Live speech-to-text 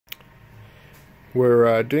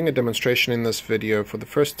We're doing a demonstration in this video for the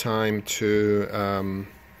first time to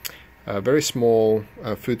a very small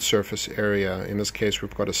food surface area. In this case,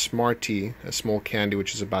 we've got a Smartie, a small candy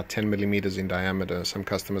which is about 10 millimeters in diameter. Some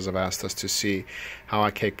customers have asked us to see how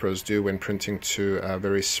our CakePros do when printing to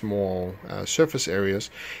very small surface areas,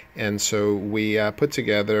 and so we put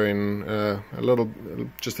together in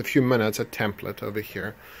just a few minutes a template over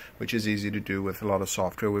here, which is easy to do with a lot of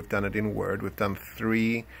software. We've done it in Word. We've done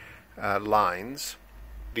three lines,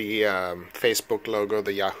 the Facebook logo,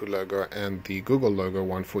 the Yahoo logo, and the Google logo,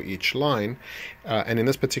 one for each line. And in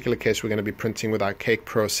this particular case, we're going to be printing with our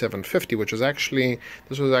CakePro 750, which was actually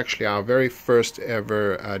our very first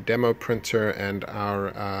ever demo printer and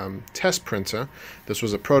our test printer. This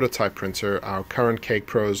was a prototype printer. Our current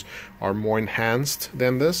CakePros are more enhanced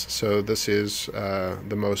than this, so this is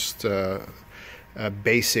the most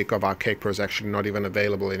basic of our CakePro is actually not even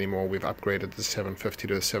available anymore. We've upgraded the 750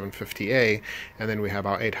 to the 750A, and then we have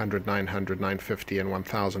our 800, 900, 950, and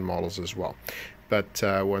 1000 models as well. But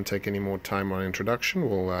won't take any more time on introduction.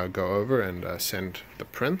 We'll go over and send the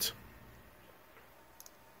print.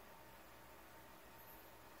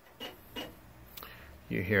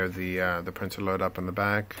 You hear the printer load up in the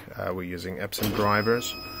back. We're using Epson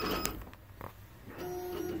drivers.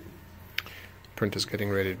 Printer's getting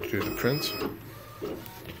ready to do the print.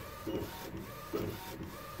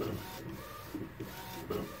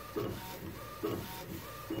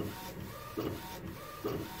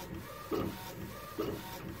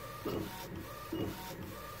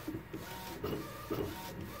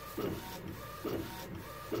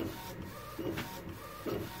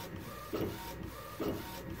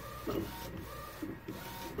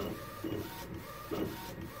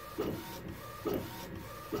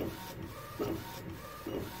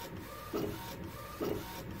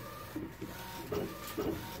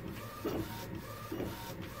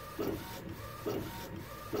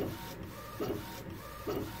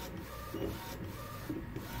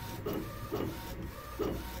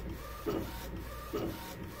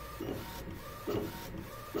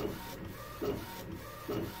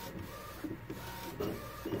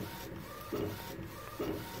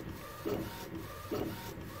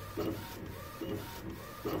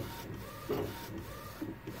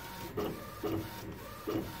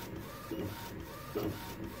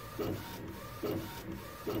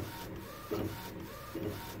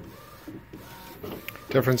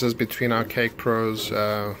 Differences between our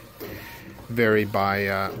CakePros vary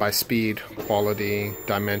by speed, quality,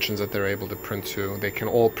 dimensions that they're able to print to. They can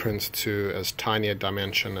all print to as tiny a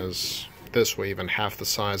dimension as this, or even half the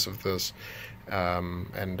size of this,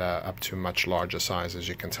 and up to much larger size, as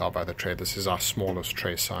you can tell by the tray. This is our smallest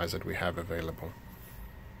tray size that we have available.